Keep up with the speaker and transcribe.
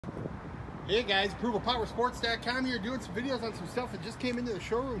Hey guys, ApprovalPowerSports.com here doing some videos on some stuff that just came into the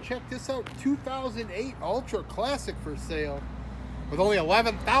showroom. Check this out, 2008 Ultra Classic for sale with only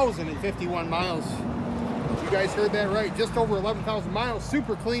 11,051 miles. You guys heard that right, just over 11,000 miles,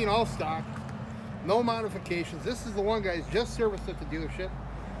 super clean, all stock, no modifications. This is the one, guys, just serviced at the dealership.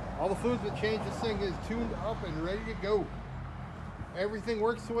 All the fluids been changed, this thing is tuned up and ready to go. Everything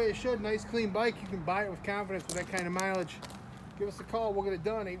works the way it should, nice clean bike. You can buy it with confidence with that kind of mileage. Give us a call, we'll get it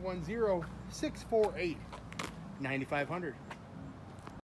done, 810-648-9500.